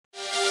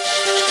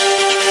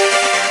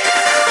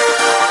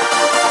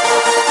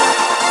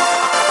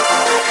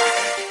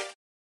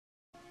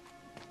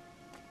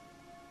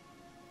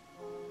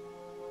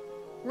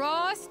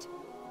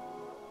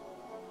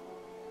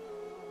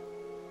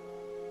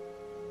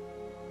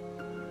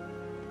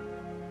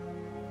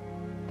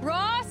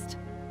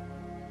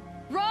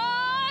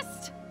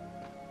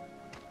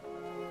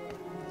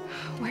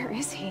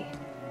is he?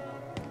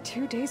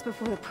 2 days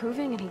before the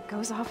proving and he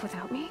goes off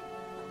without me?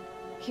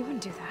 He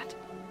wouldn't do that.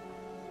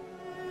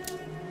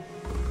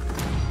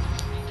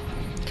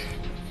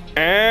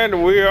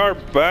 And we are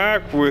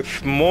back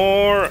with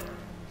more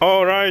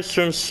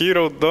Horizon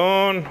Zero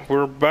Dawn.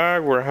 We're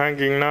back. We're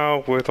hanging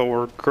out with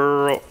our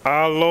girl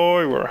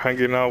Aloy. We're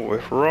hanging out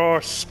with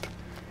Rust.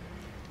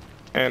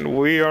 And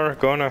we are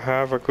gonna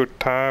have a good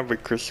time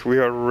because we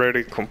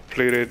already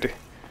completed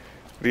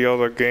the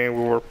other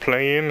game we were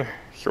playing.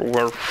 So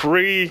we're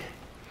free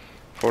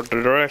for the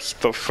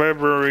rest of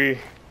February.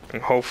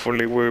 And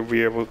hopefully we'll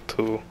be able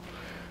to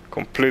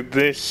complete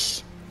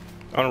this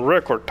on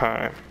record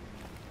time.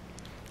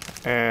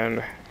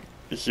 And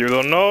if you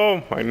don't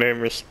know, my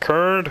name is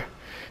Crurned,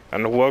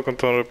 and welcome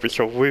to another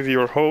episode with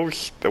your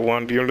host, the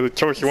one, the only, the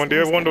chosen one,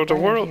 the other one of the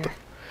world.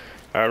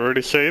 I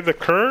already said the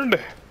Crurned,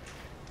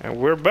 and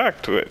we're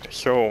back to it.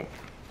 So,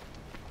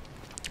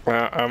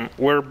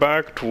 we're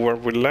back to where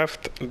we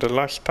left the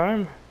last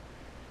time.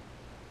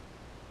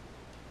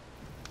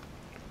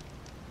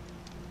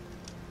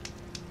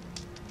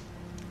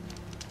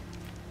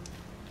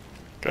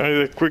 Can I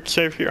do a quick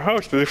save here?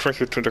 How's the difference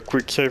between the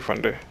quick save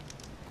and the...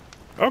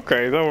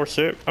 Okay, that was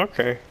it.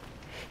 Okay.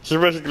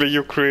 So basically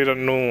you create a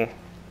new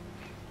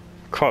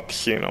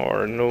cutscene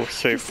or a new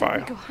save file. He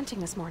said we'd go hunting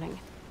this morning.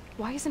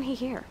 Why isn't he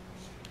here?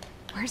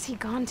 Where's he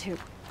gone to?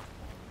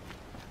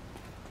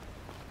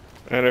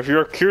 And if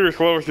you're curious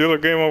what was the other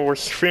game I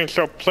was finished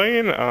up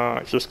playing,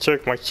 just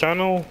check my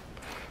channel,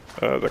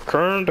 the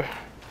Crurned.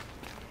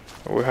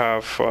 We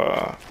have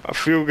a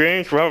few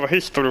games. We have a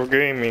history of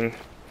gaming.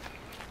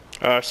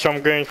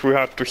 Some games we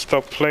had to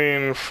stop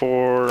playing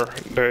for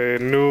the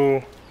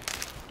new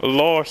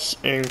laws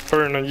in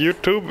permanent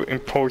YouTube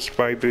imposed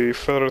by the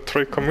Federal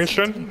Trade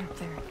Commission.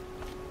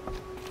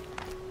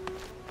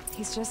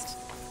 He's just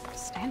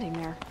standing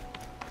there.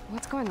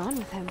 What's going on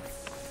with him?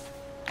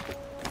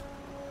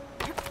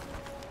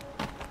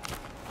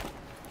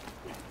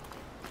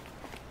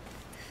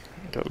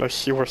 Okay, let's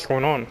see what's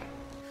going on.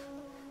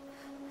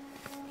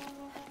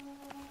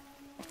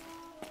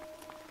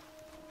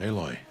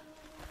 Aloy,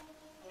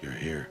 you're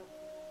here.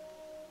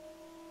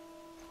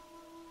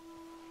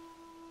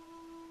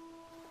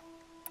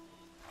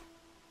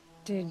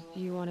 Did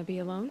you want to be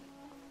alone?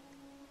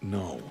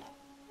 No.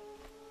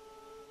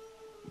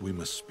 We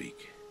must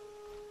speak.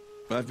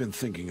 I've been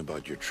thinking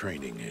about your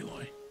training,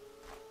 Aloy.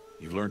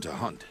 You've learned to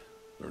hunt,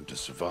 learned to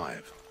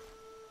survive.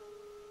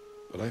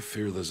 But I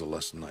fear there's a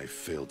lesson I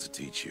failed to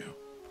teach you.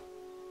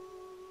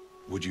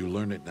 Would you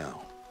learn it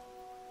now?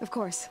 Of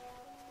course.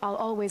 I'll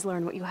always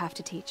learn what you have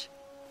to teach.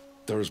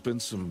 There has been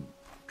some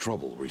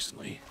trouble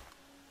recently.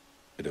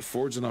 It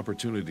affords an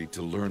opportunity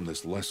to learn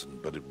this lesson,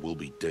 but it will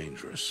be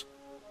dangerous.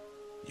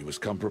 You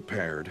must come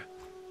prepared,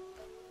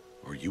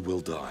 or you will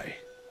die.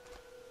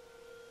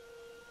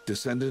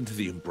 Descend into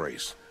the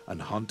Embrace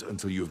and hunt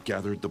until you have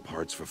gathered the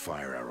parts for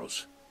fire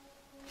arrows.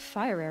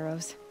 Fire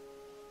arrows?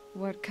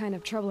 What kind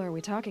of trouble are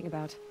we talking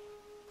about?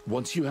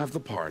 Once you have the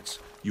parts,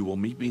 you will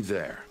meet me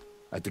there,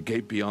 at the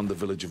gate beyond the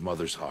village of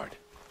Mother's Heart.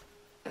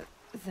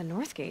 The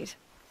North Gate?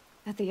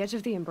 At the edge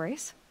of the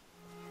Embrace?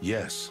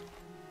 Yes.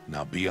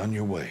 Now be on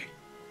your way.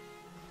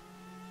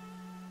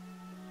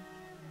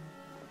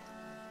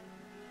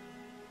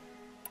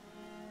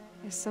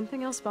 Is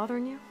something else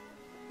bothering you?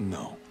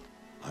 No,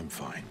 I'm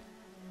fine.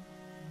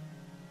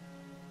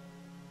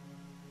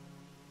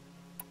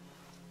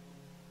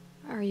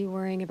 Are you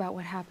worrying about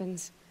what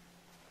happens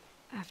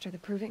after the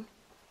proving?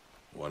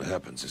 What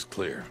happens is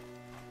clear.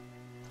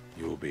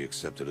 You will be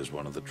accepted as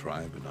one of the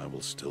tribe, and I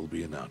will still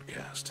be an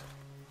outcast,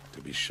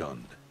 to be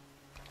shunned.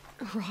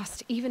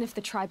 Rost, even if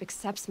the tribe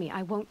accepts me,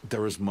 I won't...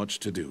 There is much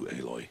to do,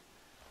 Aloy.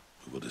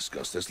 We will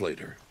discuss this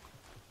later.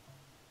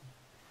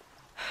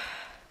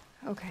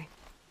 Okay.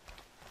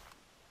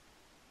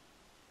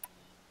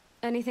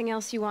 Anything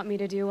else you want me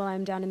to do while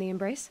I'm down in the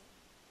Embrace?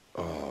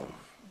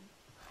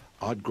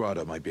 Odd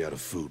Grata might be out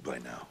of food by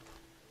now.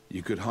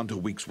 You could hunt a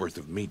week's worth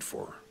of meat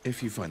for her,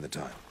 if you find the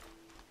time.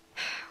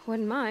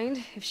 Wouldn't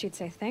mind if she'd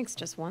say thanks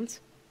just once.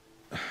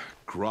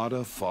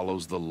 Grata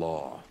follows the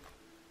law.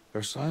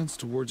 Her science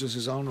towards us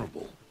is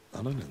honorable,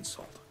 not an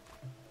insult.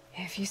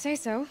 If you say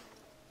so.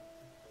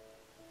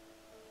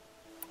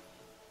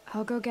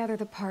 I'll go gather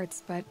the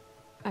parts, but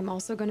I'm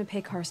also going to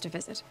pay Karst a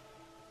visit.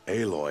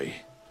 Aloy,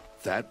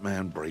 that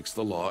man breaks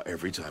the law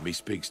every time he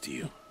speaks to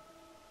you.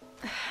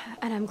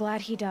 And I'm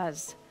glad he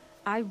does.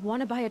 I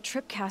want to buy a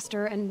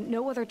tripcaster, and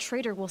no other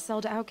trader will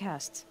sell to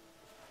outcasts.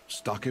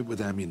 Stock it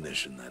with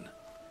ammunition, then.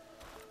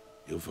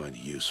 You'll find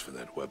use for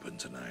that weapon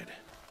tonight.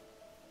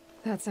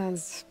 That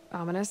sounds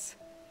ominous.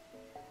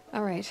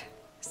 All right.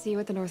 See you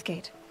at the North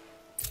Gate.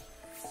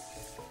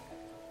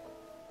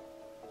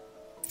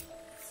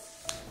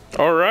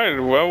 All right,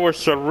 well, it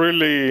was a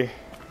really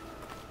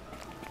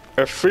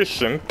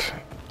efficient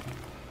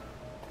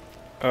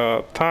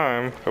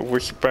time that we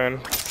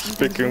spent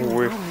speaking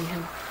with...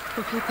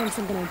 If he thinks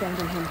I'm gonna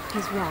abandon him,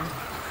 he's wrong.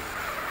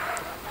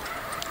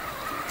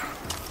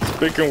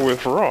 Speaking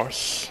with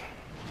Ross.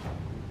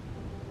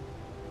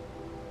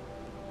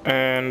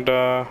 And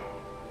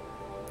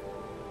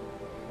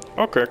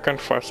Okay,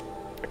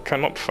 I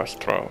cannot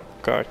fast travel.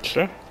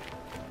 Gotcha.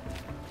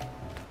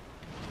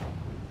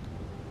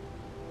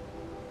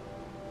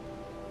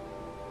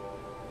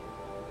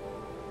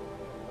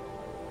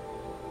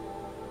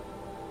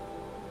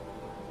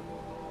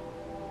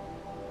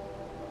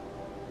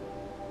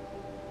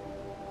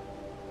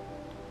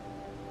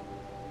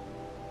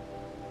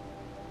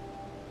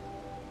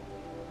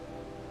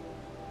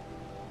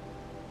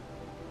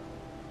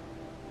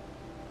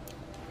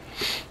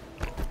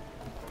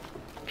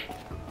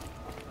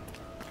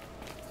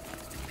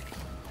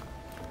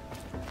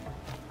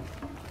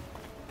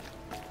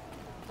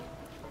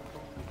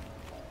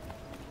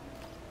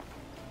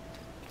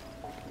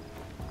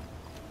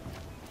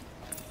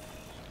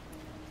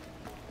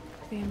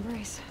 The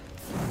embrace.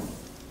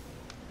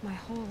 My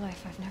whole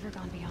life, I've never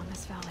gone beyond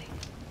this valley.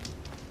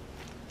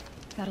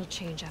 That'll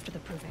change after the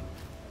proving.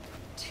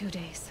 2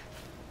 days.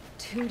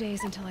 2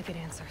 days until I get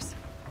answers.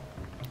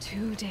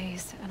 2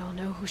 days, and I'll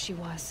know who she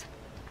was.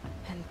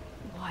 And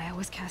why I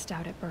was cast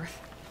out at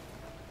birth.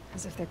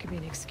 As if there could be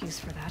an excuse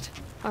for that.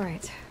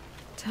 Alright.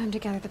 Time to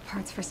gather the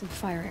parts for some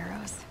fire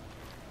arrows.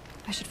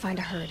 I should find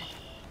a herd.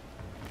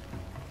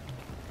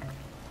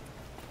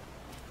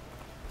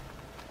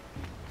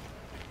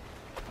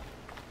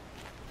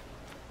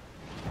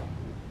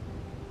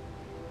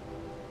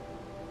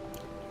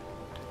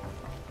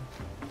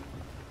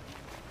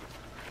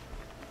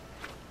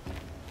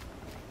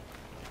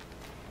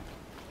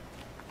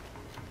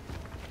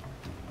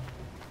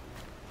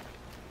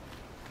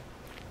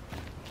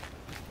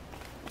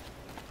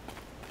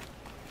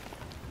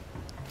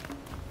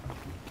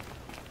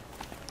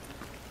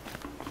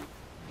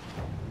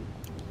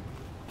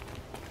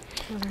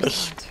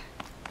 Mother's Hut.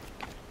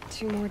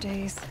 2 more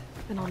days,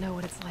 and I'll know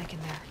what it's like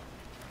in there.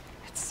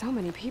 It's so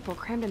many people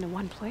crammed into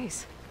one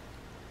place.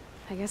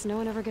 I guess no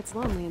one ever gets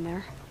lonely in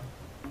there.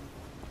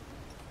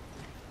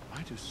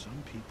 Why do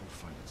some people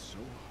find it so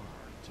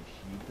hard to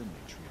heed the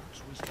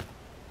matriarch's wisdom?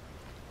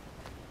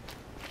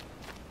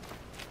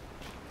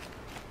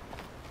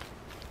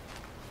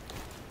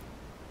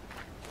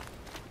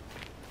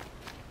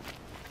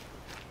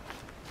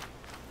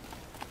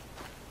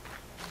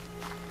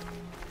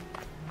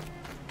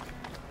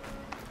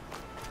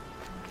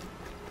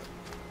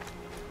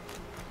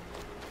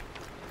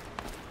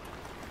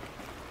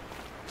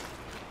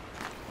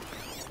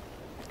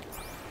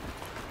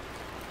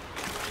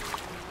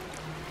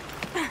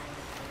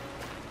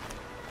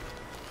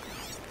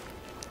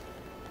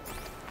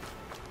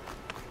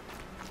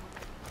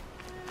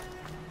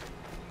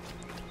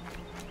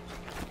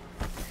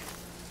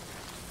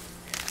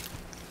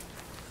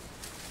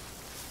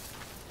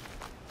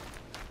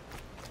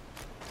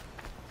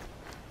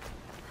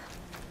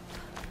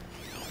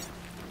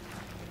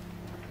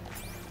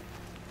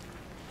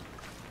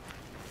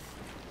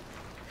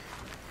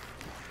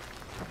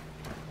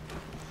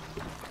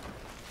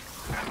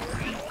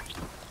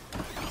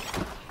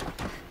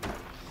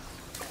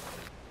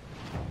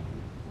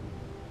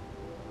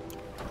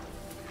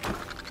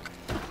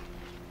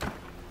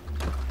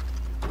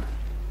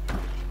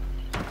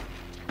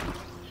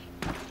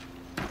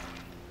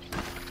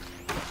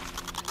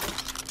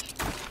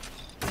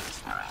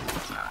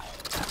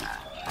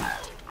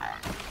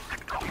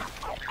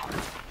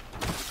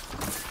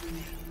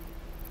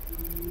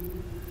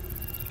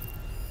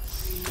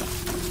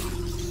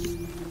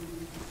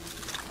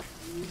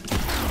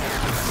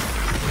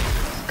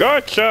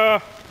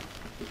 Gotcha!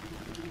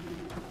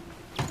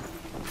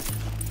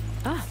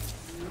 Ah.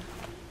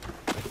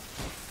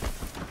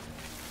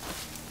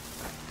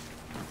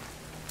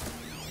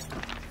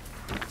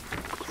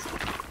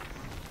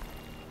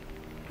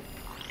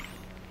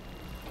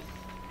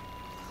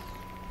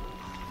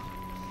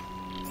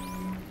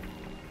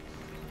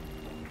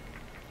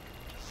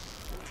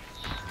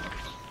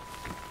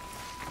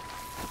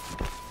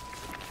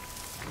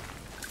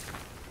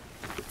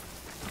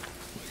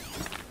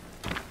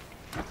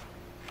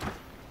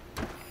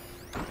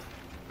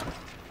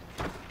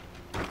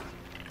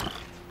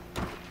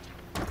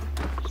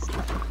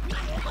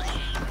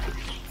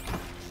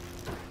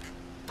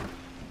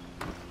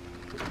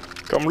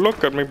 Come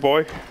look at me,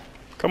 boy.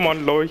 Come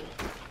on, Lloyd.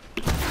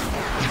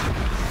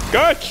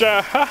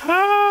 Gotcha!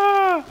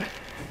 Haha!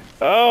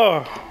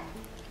 Oh,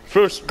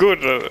 feels good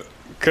to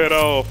get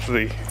out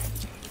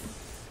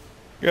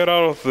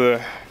of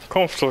the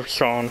comfort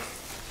zone.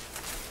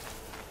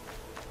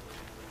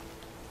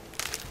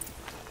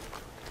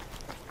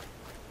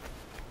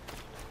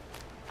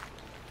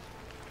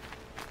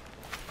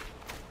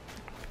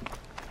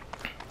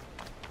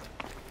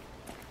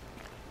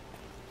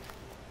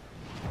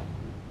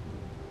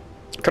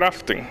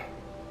 Crafting.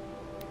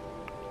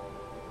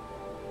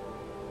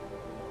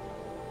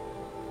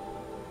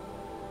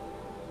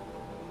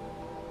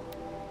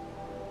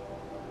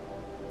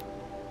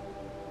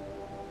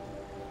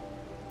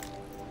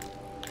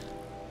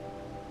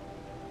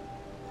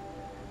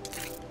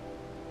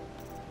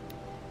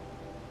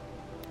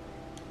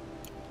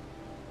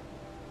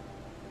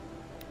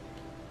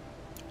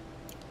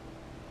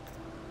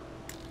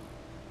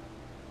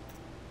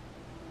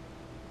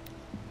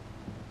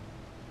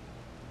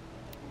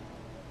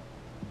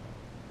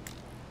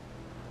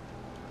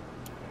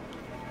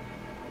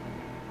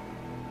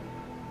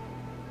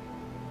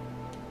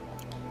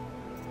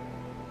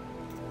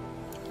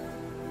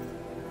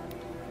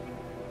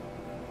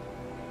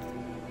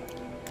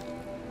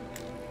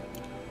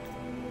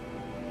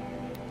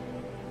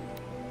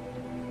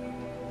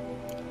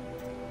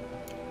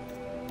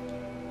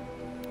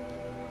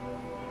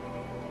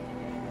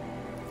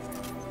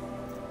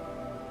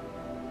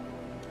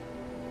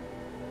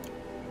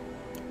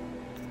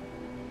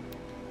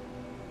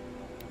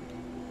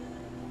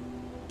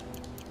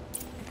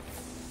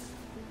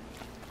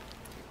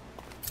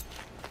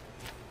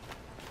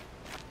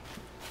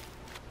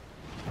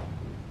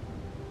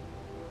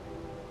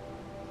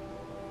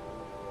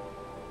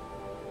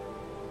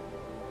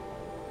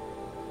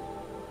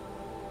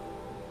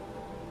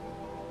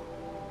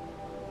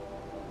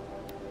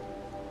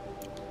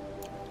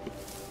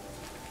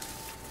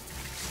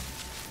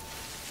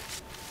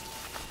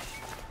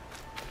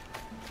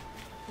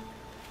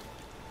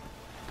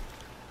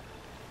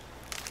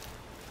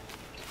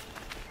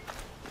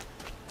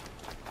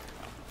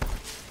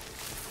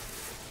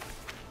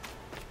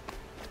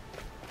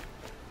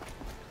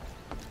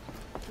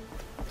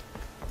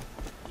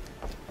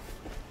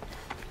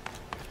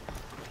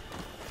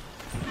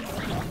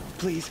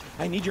 Please,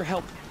 I need your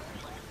help.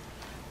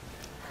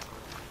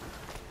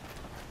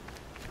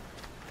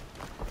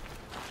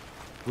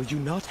 Will you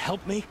not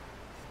help me?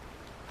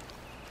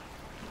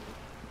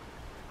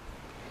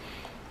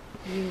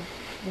 You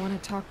want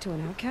to talk to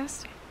an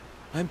outcast?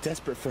 I'm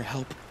desperate for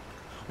help.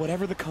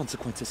 Whatever the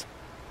consequences.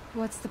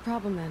 What's the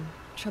problem then?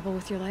 Trouble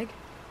with your leg?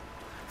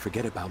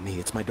 Forget about me.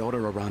 It's my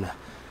daughter, Arana.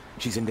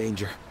 She's in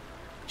danger.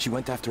 She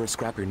went after a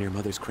scrapper near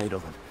Mother's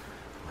cradle, and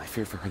I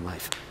fear for her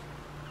life.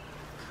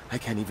 I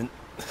can't even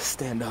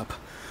stand up,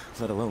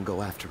 let alone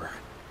go after her.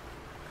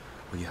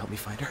 Will you help me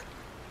find her?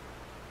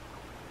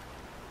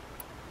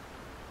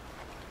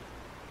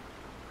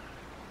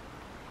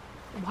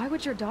 Why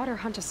would your daughter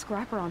hunt a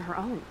scrapper on her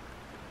own?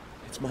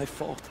 It's my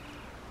fault.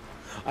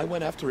 I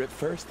went after it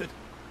first, and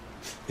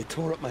it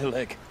tore up my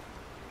leg.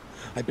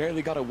 I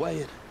barely got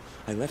away, and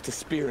I left a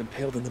spear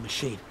impaled in the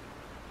machine.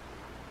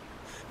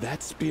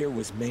 That spear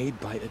was made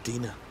by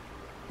Adina,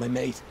 my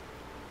mate,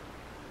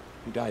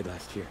 who died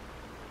last year.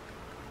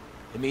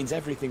 It means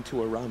everything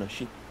to Arana.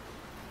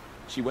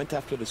 She went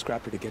after the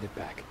scrapper to get it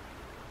back.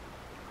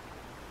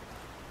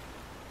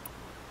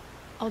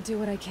 I'll do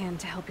what I can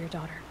to help your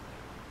daughter.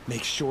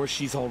 Make sure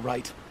she's all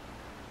right.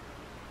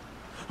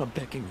 I'm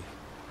begging you.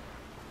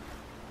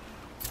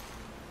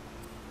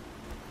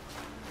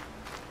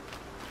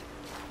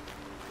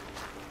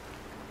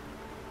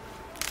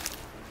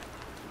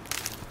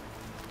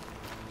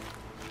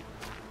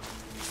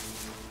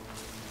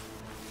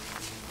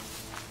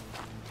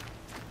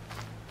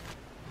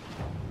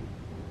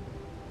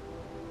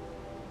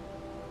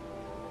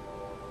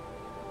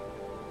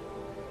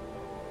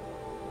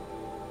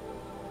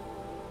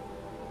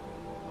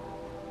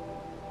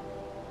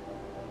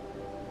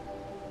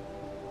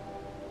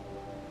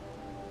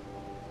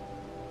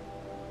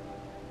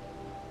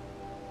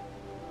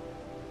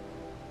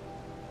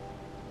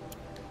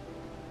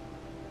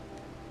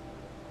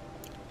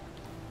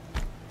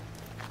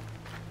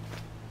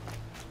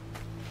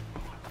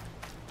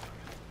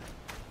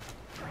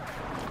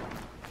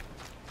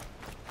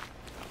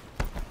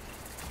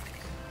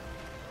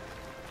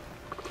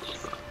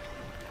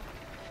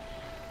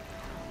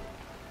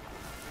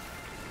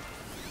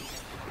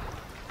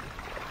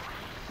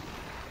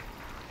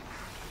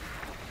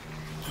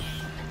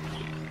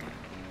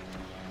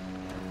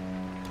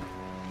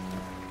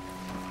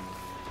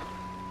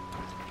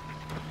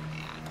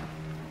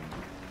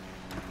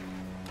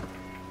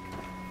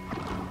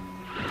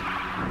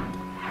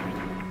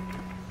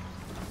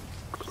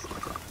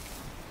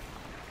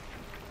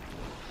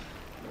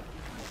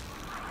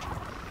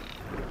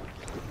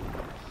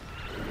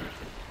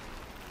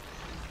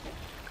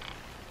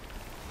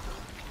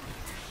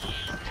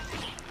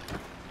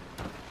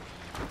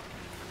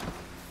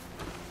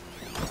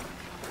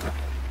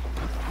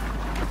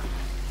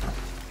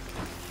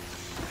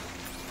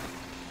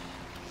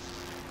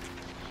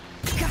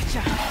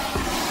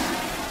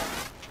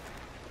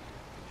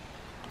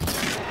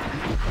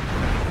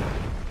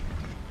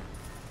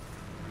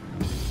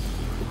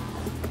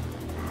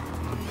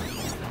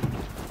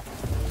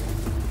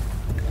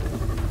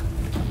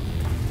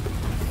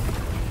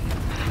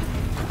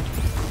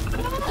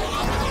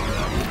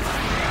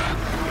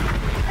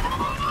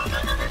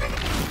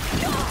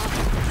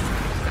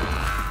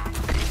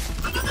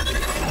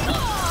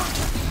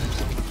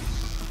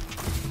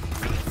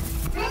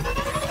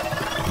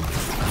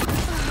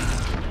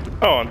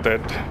 Oh, I'm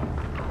dead.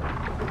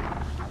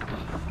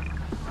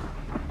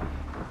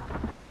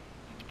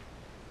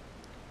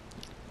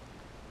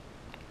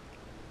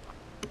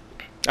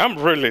 I'm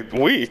really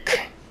weak.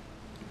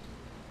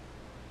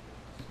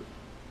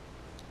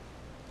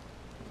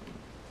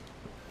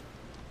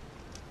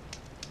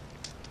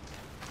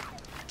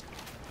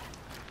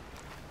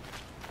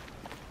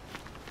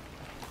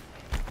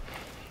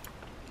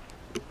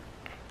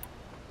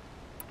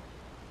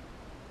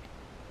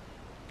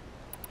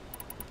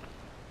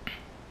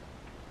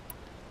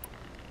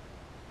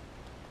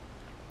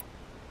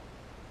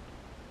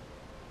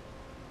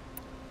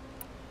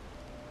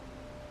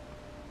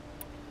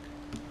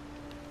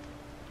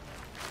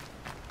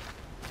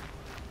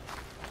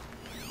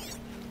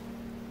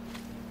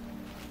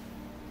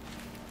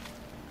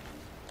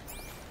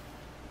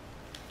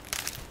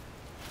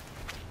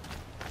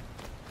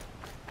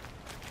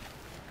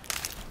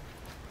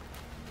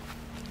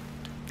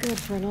 Good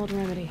for an old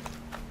remedy.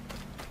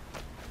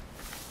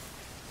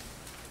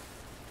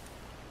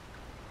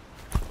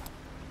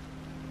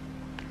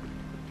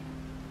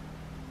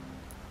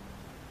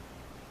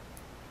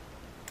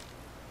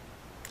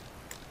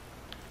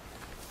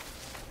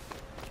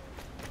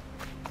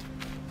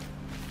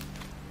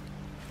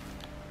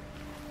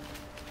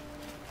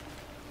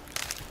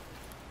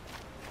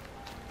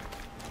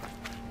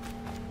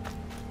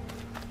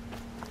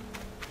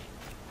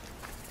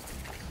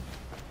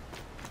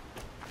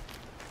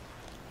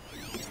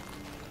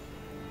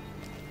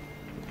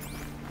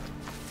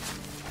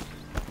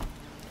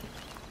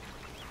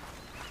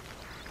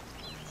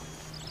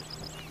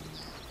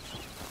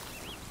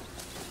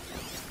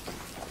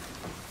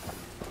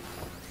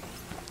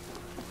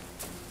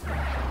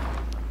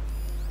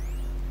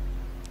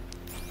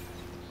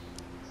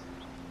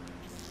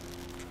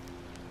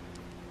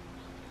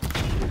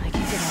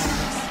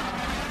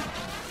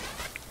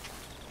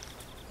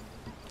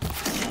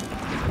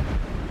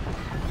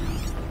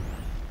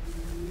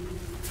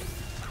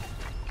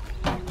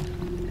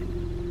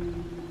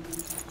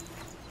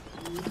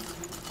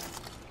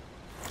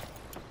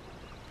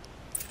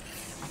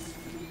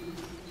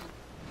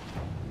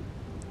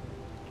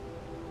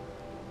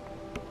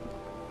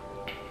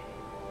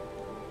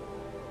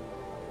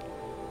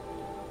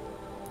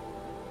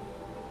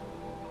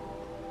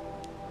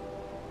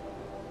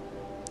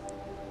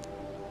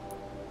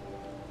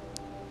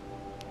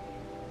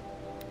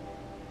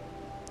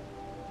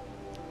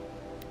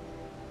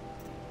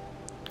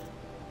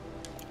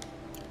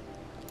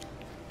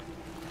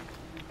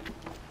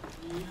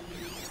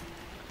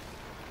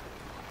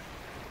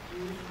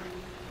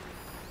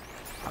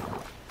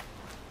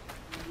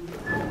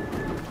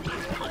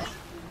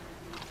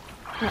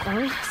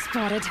 Uh-oh,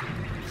 spotted.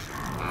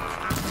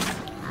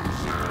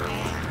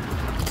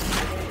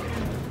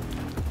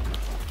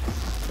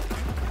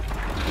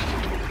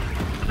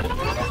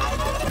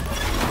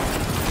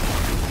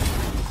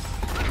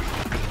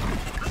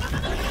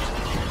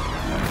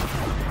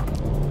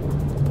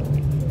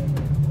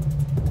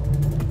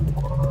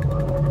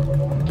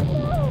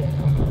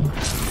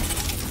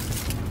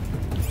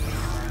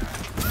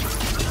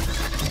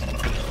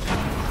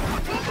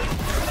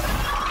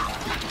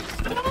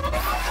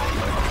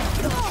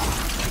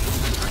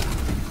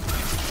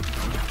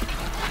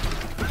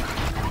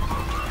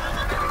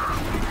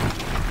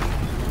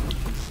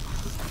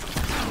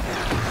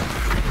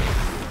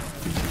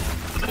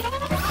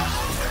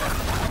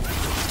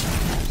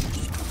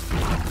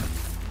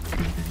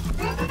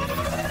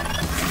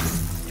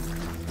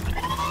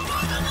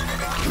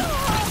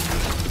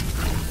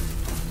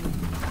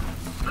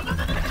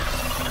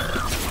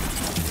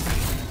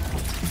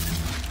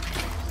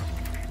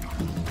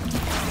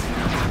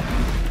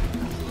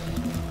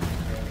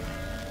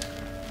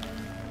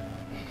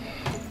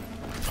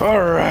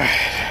 Alright.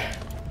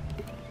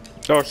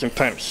 That was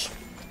intense.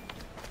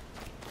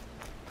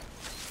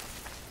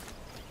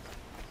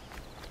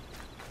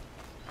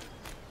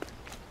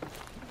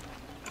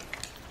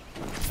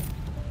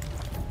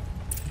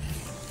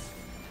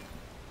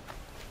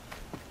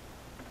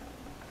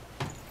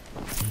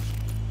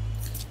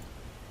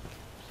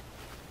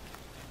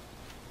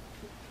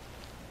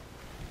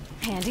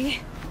 Handy.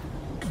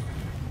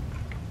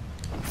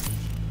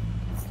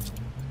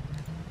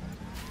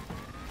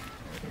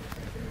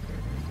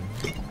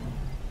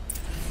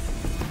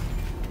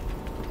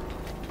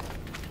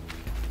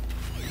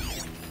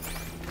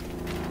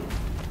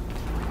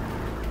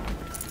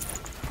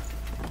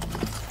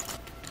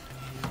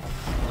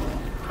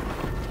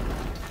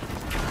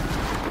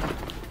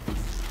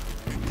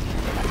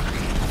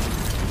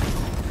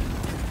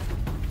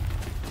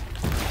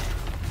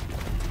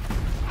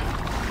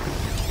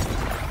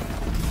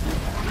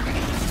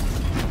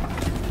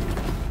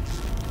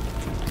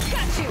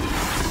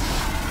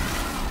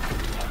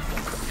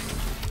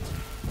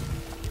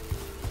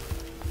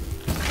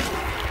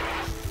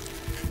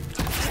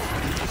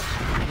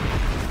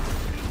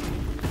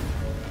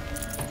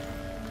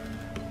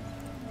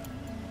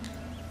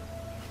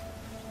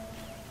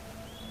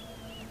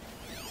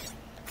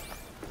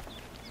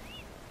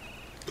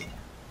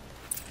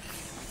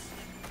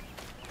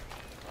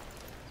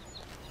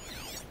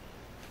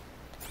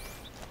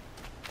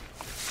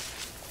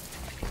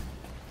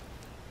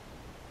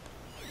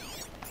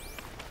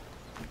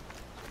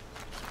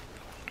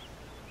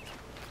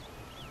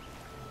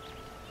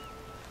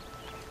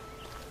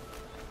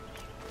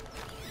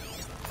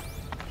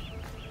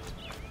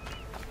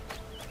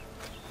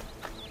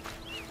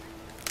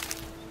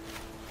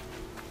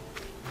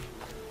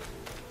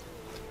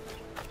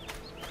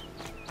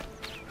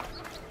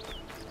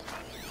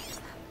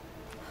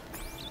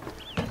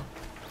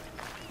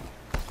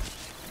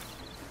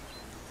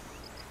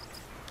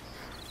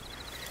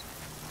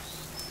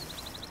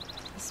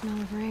 The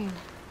smell of rain.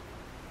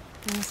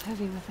 It was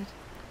heavy with it.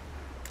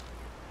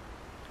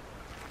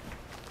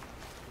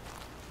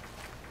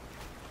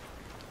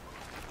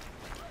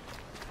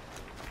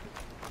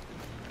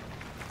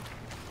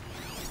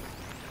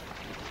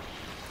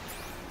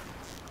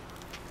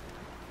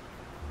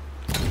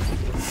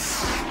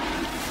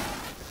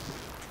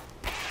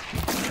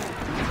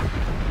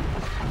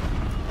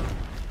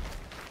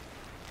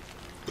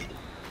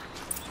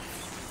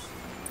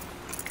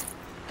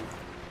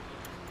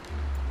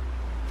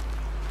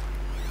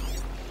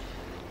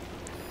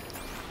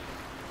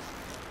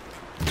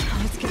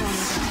 Let's get on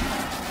with it.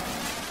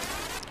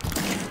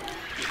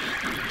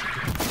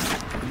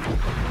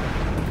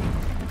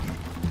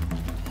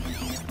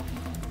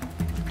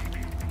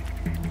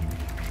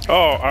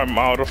 Oh, I'm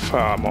out of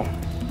ammo.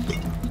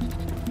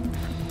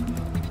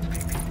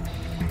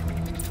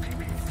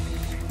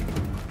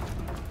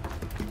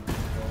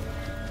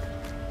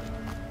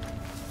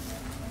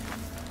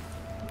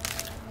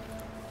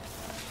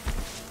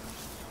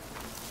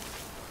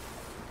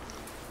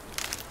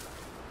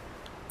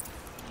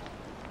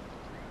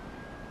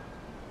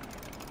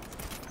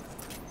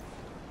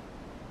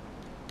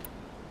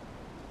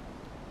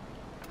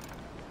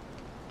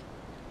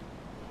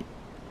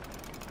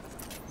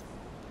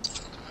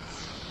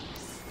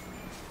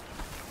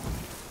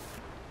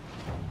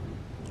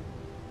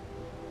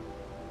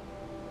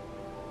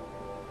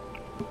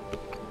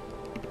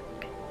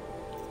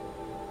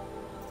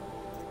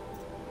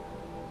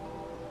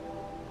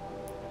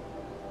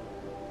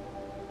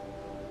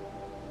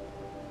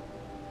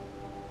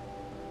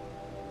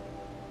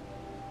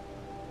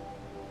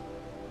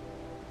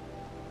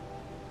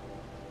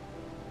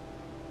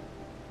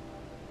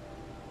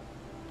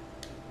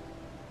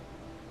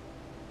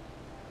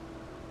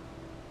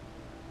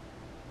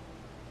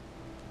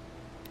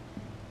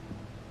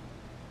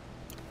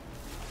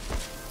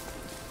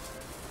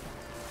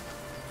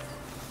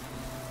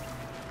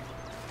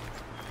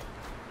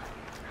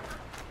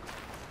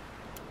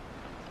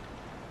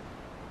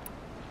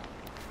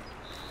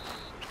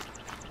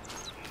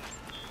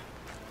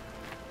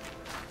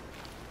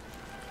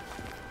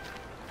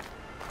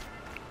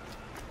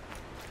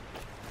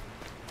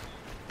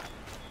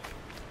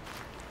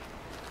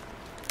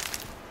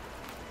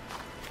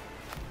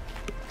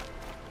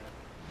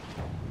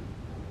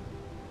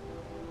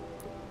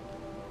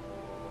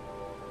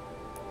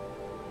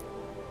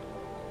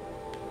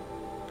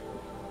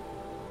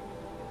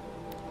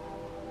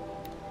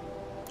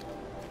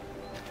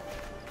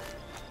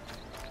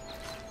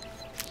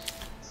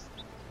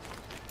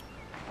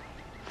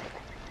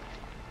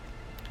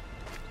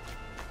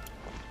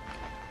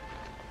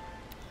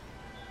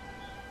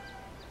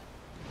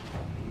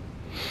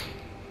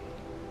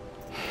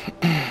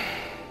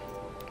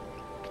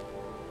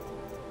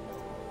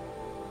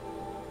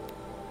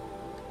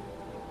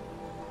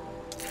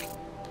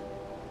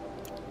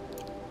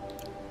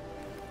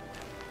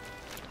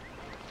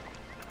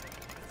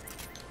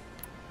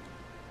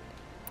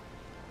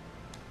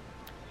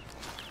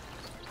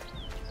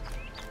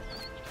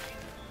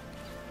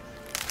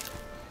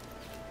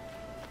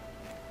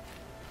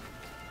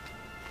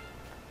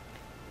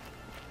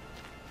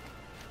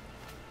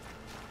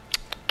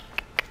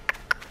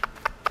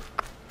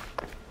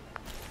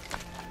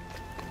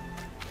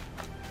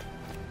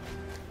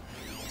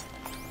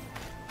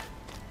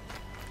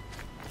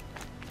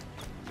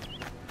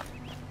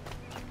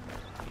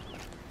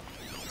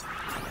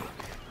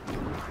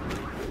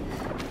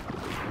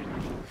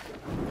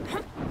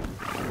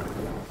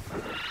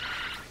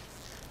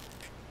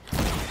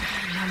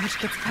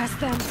 Gets past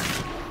them.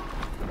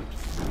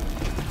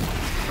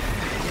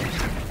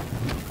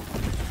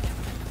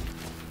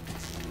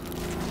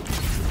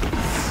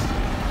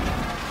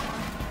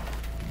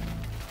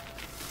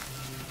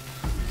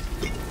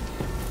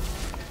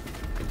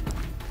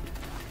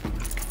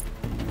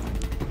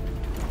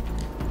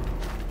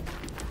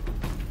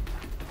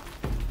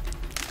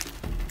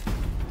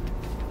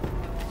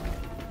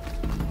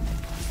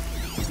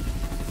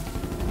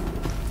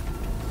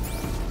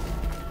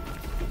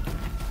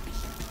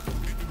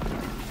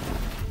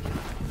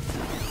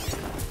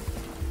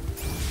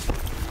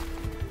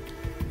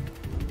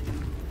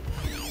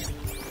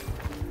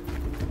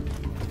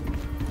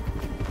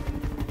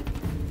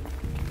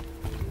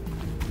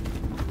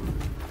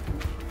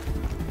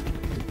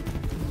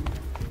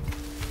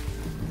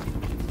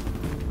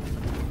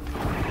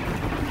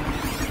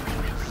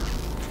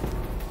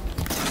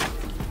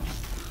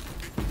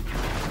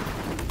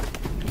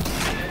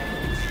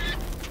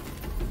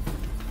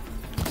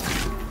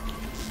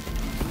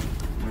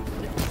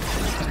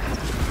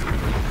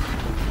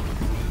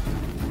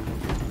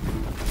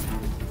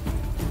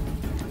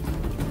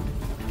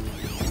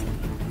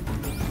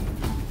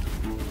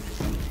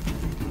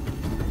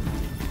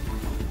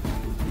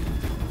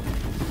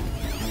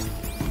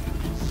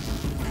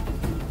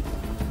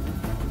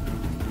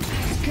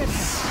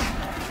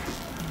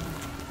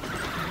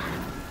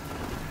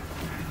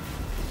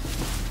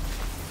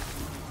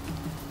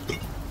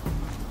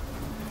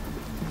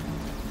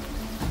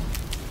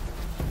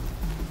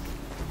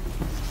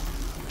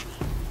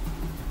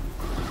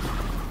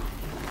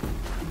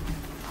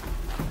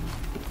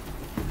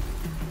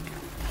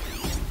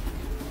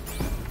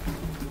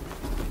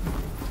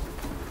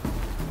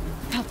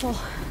 Helpful.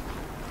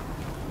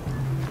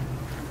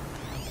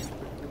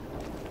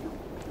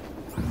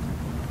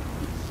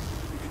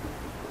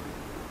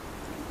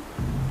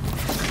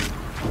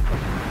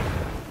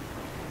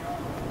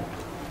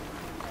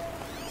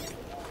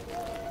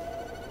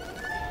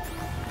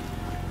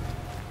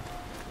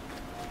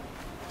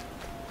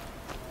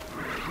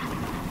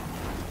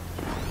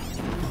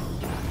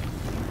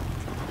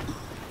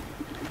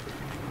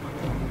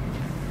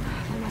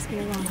 That must be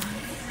Alana.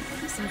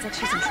 Sounds like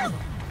she's in trouble.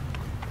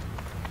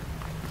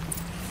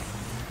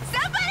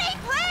 Somebody,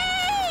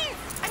 please!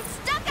 I'm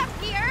stuck up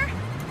here!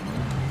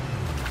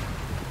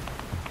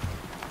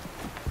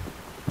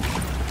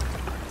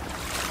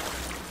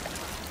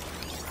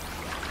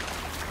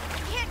 I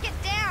can't get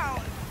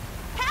down!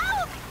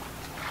 Help!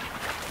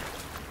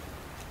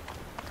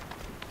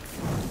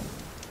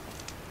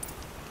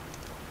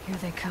 Here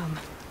they come.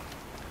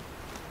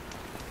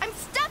 I'm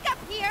stuck up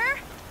here!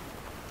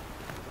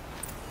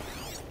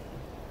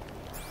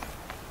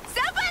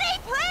 Somebody,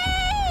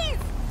 please!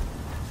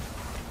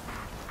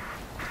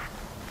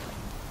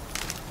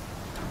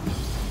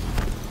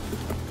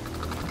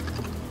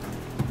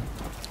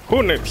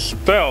 Who needs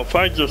stealth?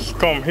 I just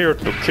come here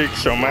to kick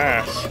some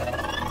ass.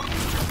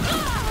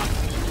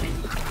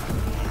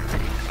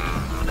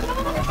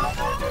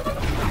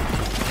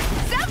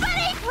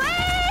 Somebody,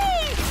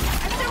 please!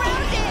 I'm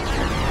surrounded!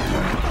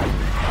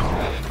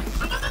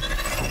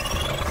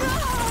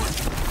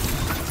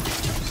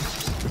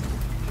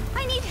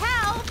 I need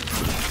help!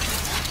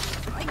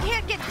 I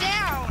can't get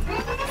down!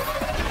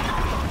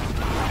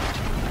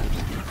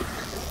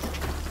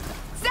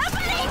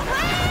 Somebody,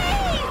 please!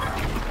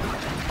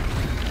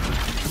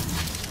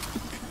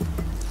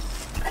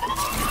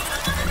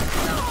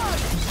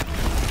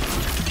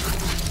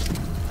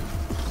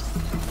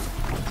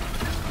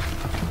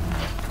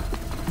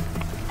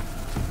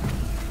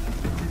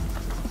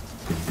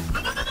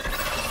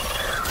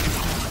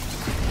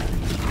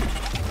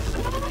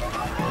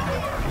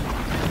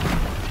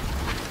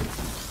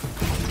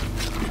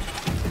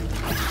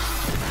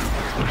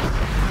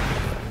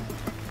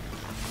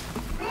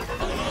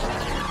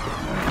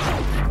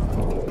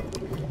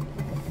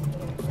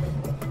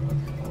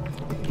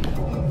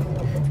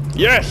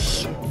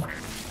 Yes!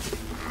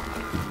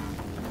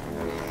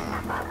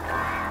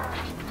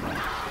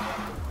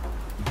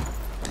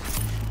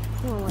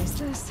 What was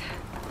this?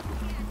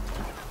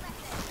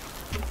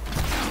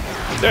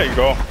 There you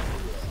go.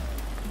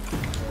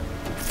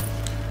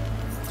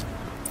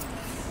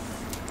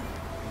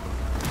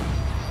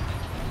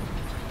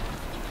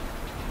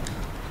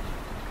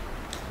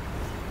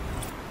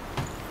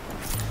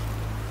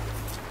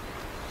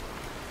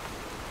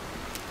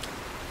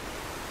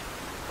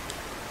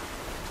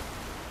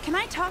 Can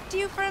I talk to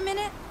you for a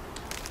minute?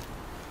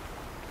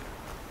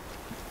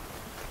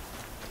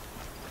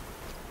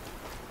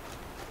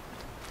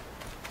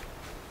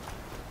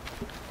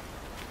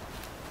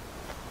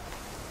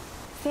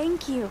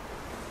 Thank you.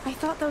 I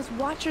thought those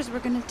Watchers were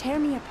gonna tear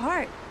me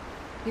apart.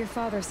 Your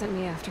father sent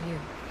me after you.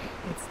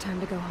 It's time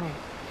to go home.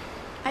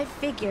 I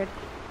figured.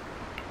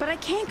 But I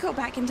can't go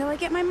back until I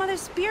get my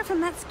mother's spear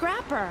from that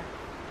scrapper.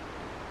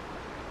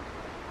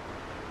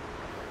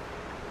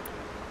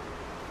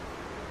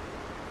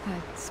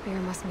 That spear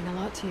must mean a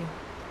lot to you.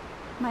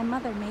 My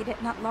mother made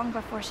it not long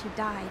before she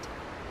died.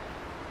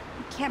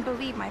 I can't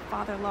believe my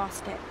father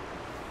lost it.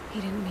 He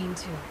didn't mean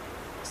to.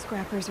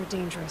 Scrappers are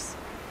dangerous.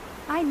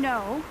 I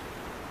know.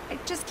 I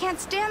just can't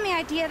stand the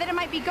idea that it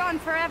might be gone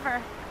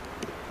forever.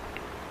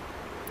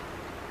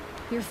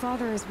 Your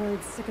father is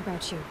worried sick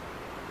about you.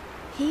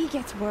 He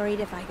gets worried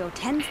if I go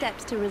 10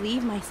 steps to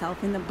relieve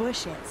myself in the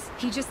bushes.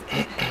 He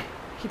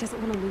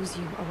doesn't want to lose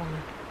you, Alana.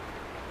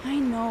 I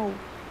know.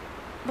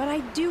 But I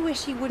do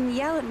wish he wouldn't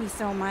yell at me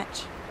so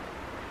much.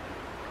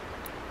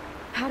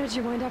 How did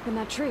you wind up in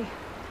that tree?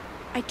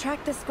 I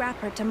tracked the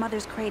scrapper to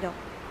Mother's cradle.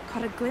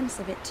 Caught a glimpse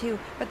of it too,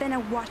 but then a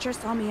watcher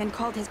saw me and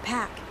called his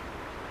pack.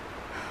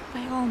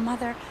 By all,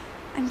 Mother,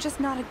 I'm just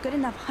not a good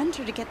enough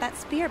hunter to get that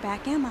spear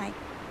back, am I?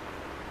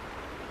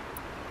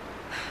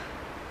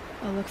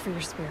 I'll look for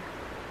your spear.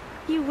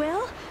 You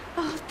will?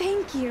 Oh,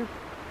 thank you.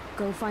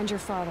 Go find your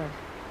father.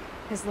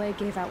 His leg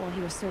gave out while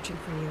he was searching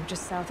for you,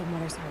 just south of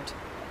Mother's Heart.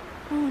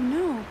 Oh,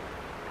 no.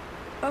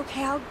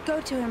 Okay, I'll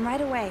go to him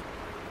right away.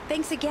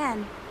 Thanks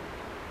again.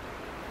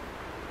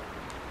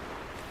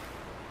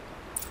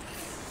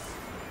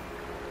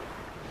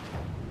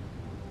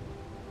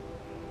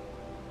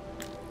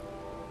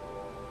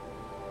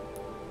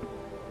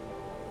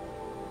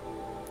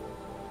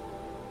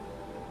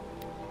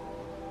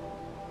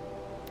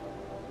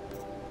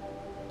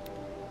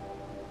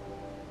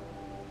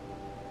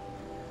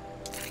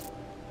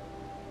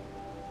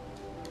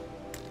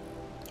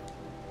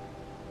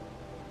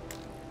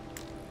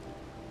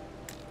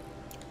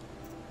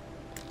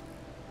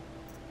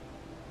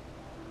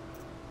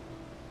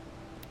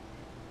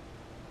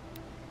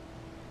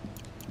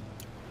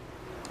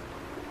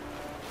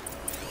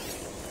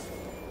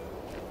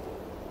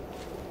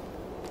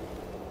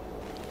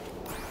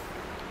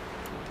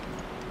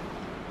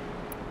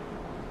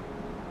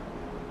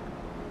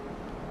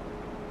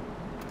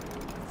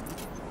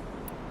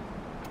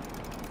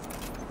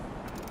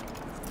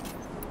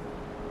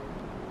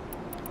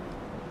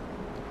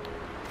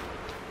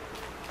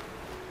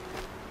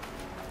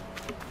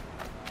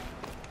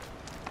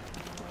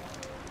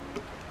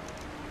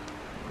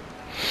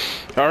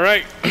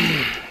 Alright.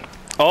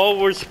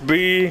 Always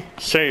be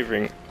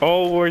saving.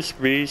 Always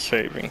be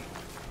saving.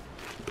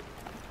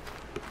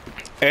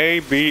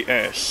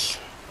 ABS.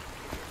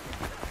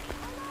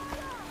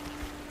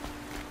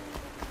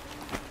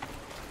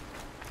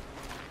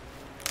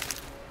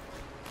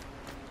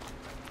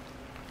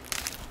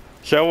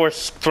 So I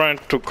was trying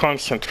to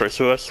concentrate,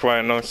 so that's why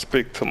I don't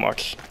speak too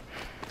much.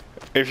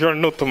 If you're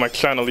new to my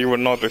channel, you will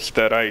notice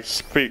that I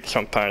speak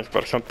sometimes,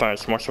 but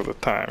sometimes most of the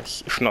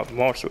times, if not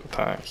most of the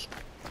times,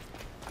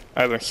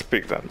 I don't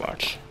speak that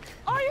much.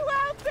 Are you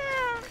out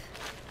there?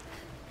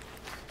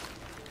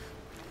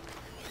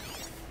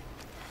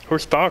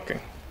 Who's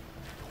talking?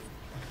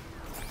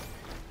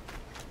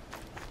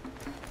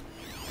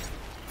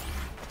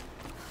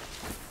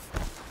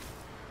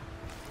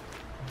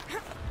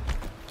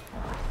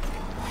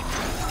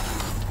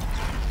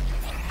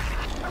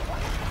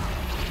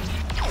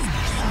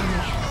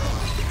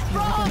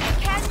 Rob,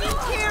 can you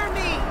hear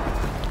me?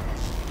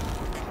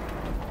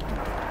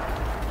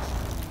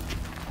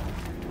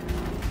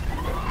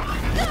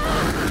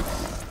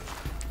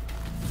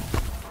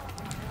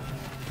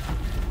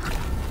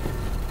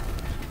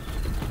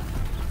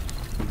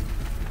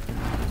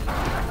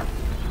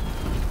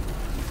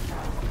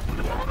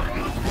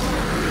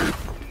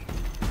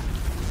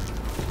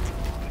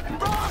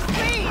 Rob,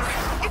 please!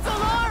 It's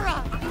Alara!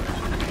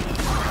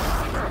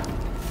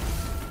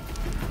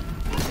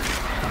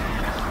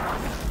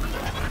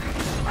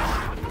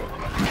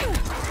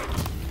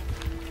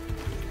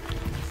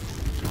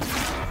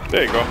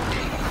 There you go.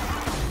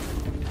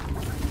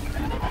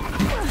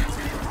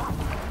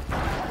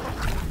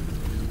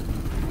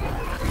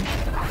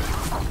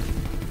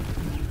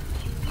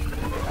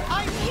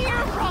 I'm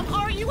here, Rob!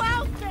 Are you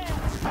out there?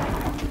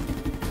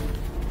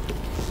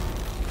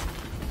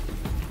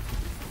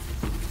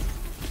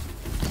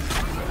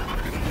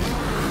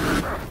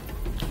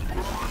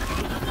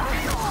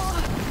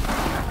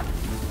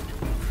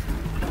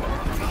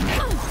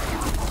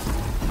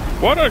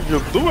 What are you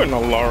doing,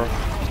 Alara?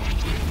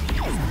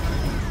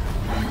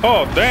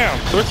 Oh damn,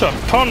 there's a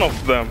ton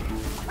of them.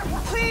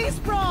 Please,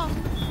 Rob!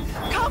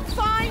 Come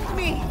find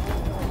me!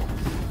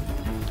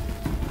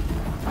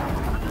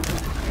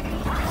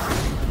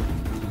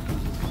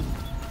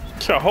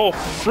 It's a whole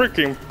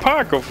freaking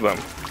pack of them.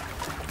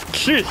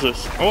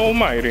 Jesus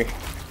almighty.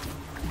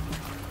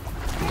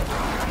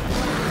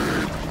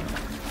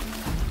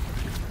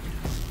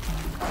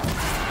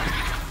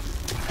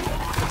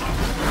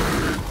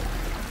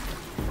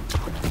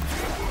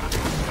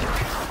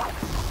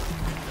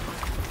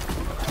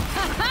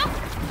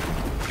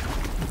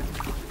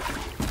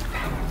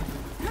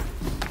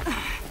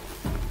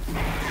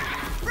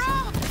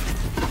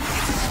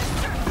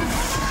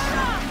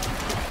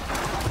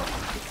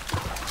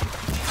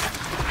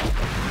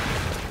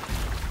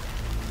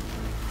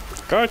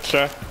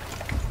 Gotcha.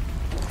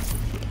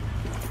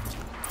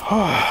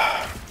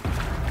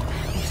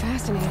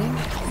 Fascinating.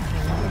 Not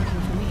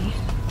working for me.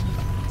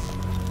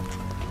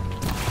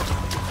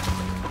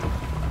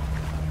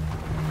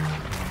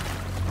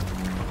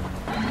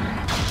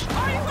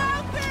 Are you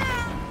out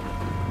there?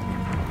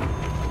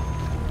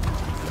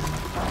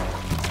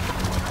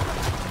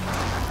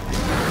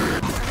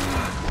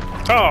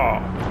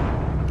 Oh.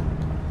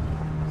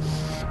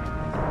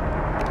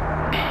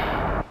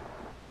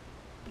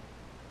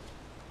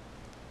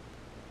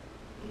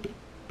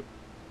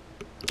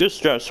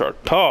 These guys are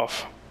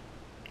tough.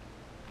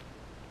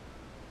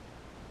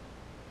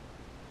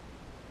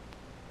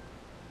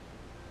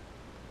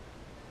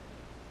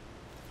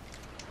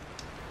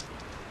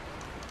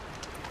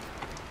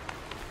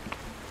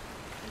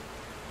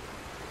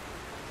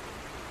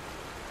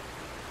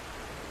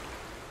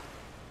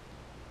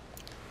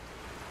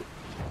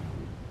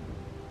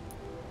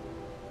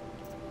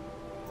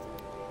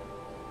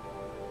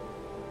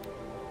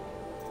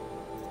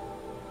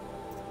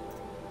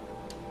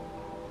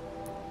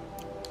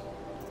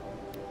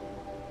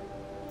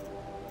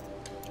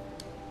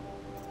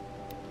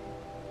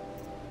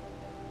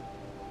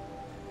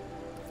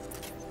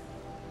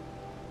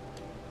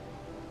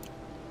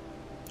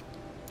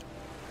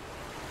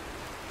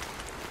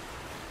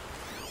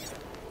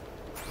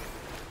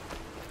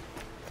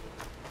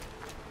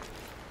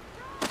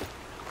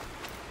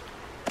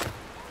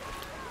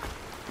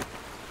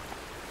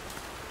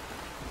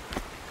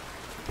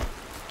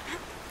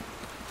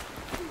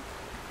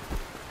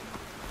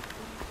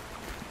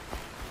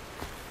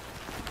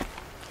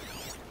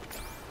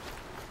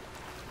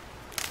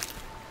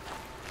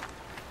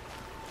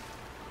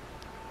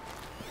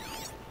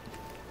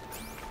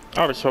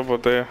 Oh, it's over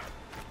there.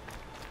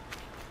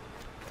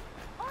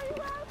 Are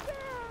you out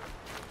there?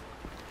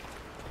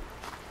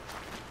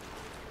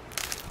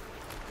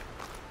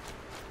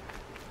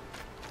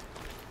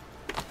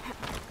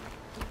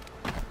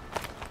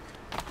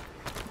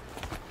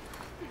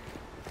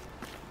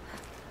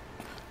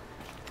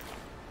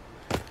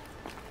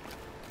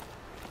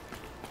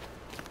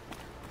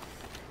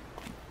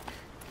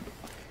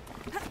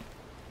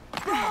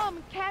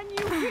 Mom, can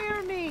you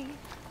hear me?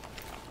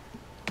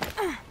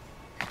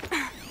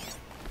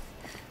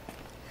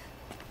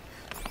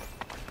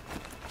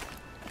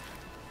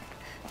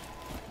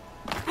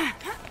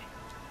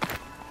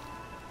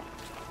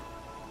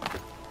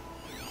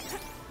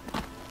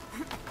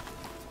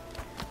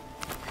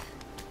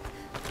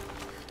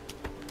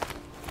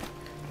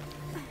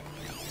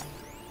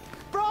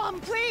 Brom,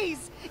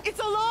 please! It's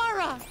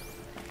Alara!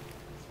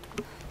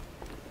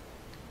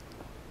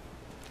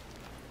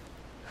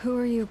 Who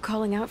are you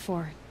calling out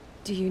for?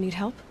 Do you need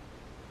help?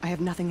 I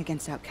have nothing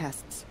against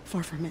outcasts.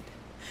 Far from it.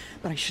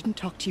 But I shouldn't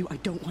talk to you. I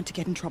don't want to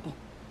get in trouble.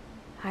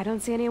 I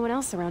don't see anyone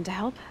else around to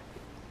help.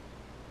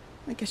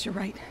 I guess you're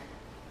right.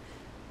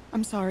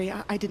 I'm sorry.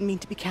 I didn't mean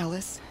to be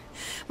callous.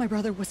 My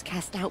brother was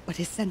cast out, but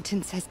his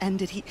sentence has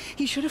ended.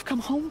 He should have come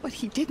home, but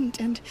he didn't,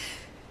 and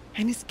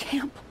his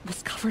camp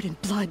was covered in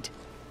blood.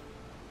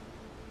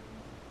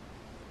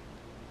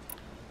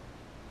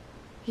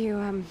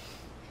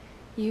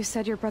 You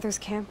said your brother's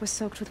camp was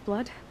soaked with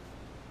blood?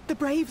 The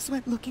Braves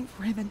went looking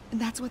for him, and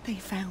that's what they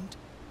found.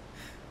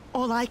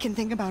 All I can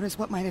think about is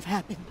what might have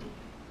happened.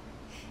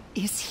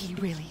 Is he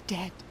really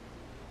dead?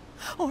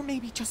 Or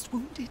maybe just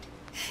wounded?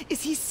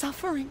 Is he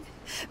suffering?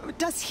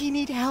 Does he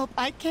need help?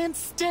 I can't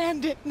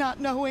stand it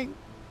not knowing.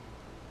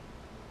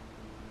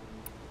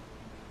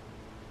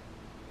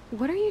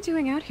 What are you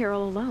doing out here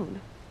all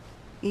alone?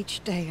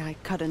 Each day I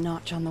cut a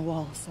notch on the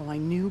wall so I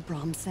knew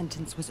Brom's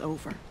sentence was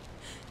over.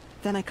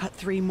 Then I cut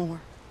 3 more.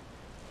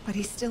 But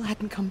he still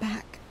hadn't come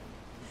back.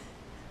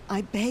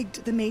 I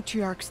begged the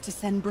matriarchs to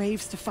send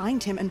Braves to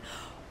find him, and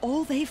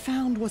all they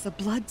found was a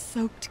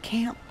blood-soaked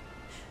camp.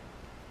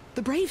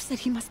 The Braves said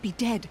he must be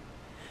dead.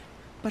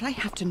 But I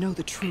have to know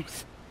the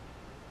truth.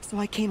 So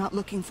I came out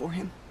looking for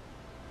him.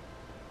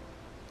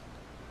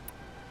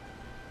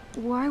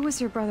 Why was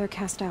your brother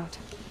cast out?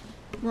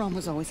 Brom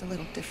was always a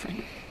little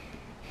different.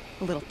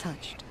 A little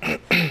touched.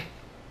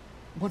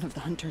 One of the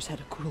hunters had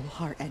a cruel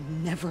heart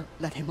and never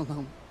let him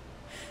alone.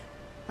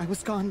 I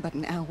was gone but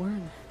an hour,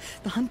 and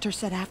the hunter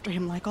set after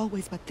him like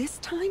always, but this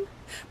time,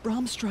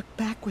 Brom struck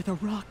back with a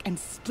rock and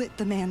split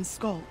the man's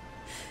skull.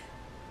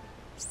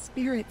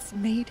 Spirits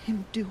made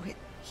him do it,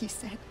 he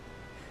said.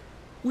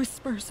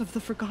 Whispers of the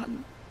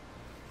forgotten.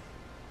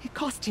 It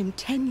cost him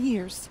 10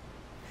 years.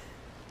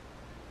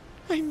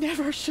 I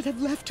never should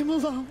have left him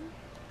alone.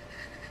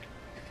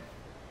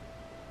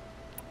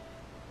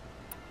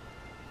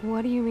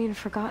 What do you mean,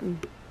 forgotten?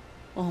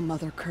 All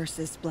Mother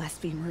curses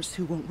blasphemers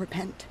who won't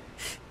repent,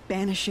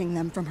 banishing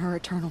them from her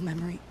eternal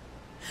memory.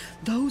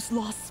 Those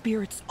lost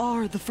spirits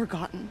are the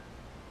forgotten.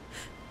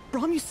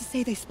 Brom used to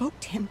say they spoke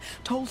to him,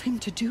 told him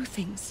to do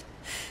things.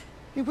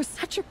 It was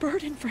such a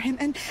burden for him,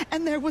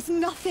 and there was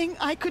nothing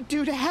I could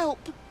do to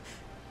help.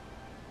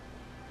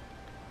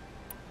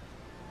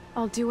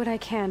 I'll do what I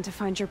can to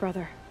find your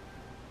brother.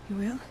 You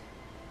will?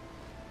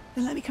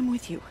 Then let me come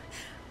with you.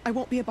 I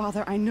won't be a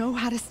bother. I know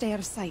how to stay out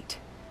of sight.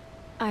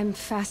 I'm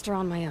faster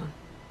on my own.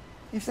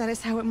 If that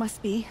is how it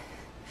must be,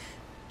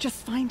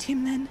 just find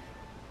him then.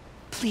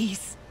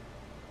 Please.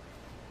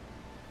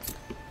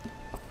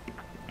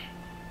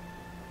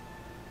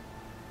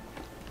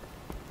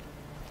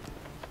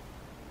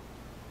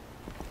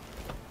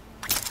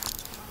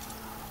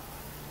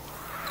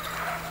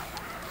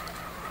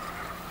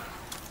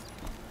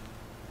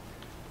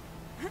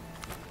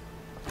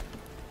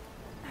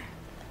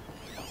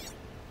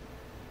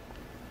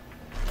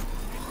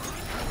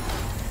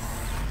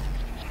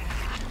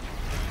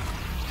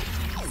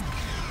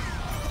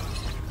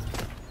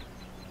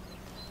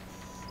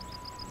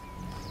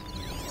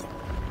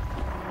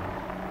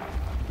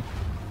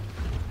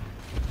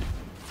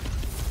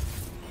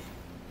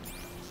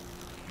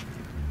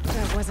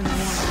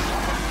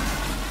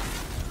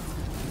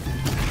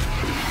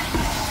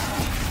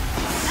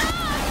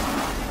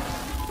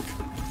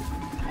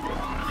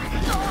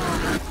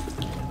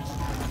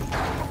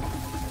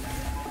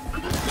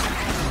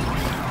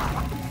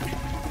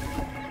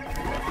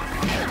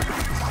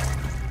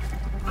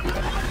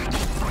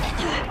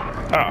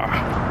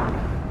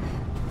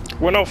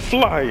 We're now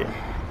flying.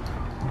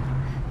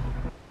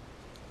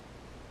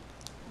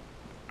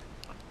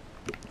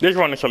 This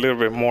one is a little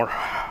bit more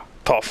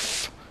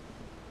tough.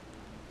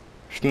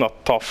 It's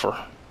not tougher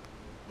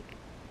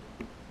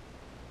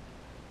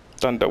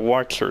than the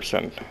Watchers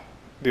and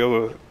the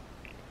other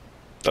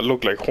that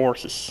look like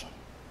horses.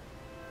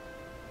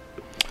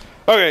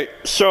 Okay,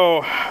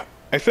 so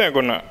I think I'm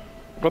gonna.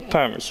 What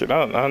time is it?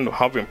 I don't know.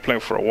 I've been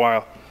playing for a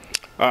while.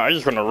 I'm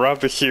just gonna wrap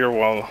this here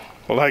while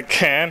I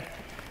can.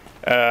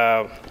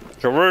 I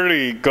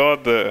already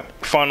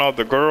found out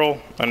the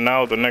girl, and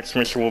now the next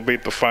mission will be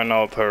to find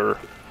out her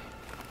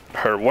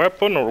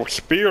weapon or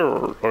spear,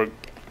 or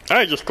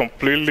I just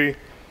completely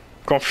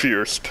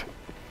confused.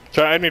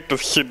 So I need to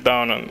sit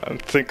down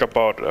and think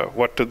about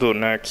what to do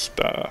next.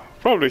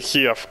 Probably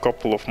see a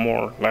couple of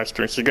more live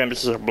streams. Again,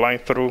 this is a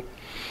blind through.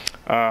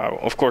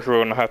 Of course, we're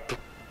gonna have to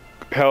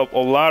help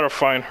Olara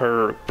find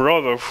her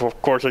brother.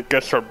 Of course, I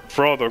guess her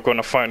brother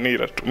gonna find me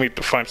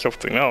to find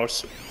something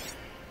else.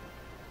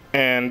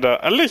 And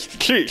at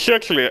least she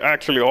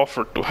actually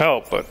offered to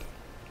help, but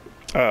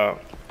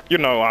you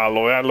know,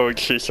 Aloy,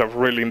 she's a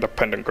really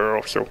independent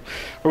girl, so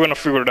we're gonna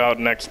figure it out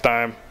next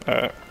time.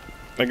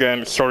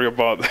 Again, sorry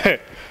about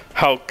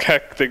how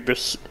hectic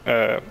this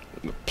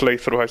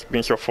playthrough has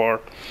been so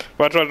far,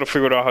 but I try to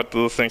figure out how to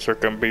do things so I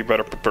can be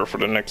better prepared for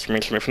the next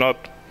mission. If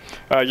not,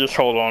 just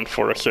hold on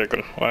for a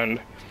second, and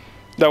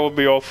that will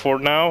be all for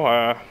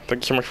now.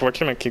 Thank you so much for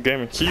watching and keep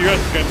gaming. See you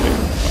guys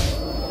again.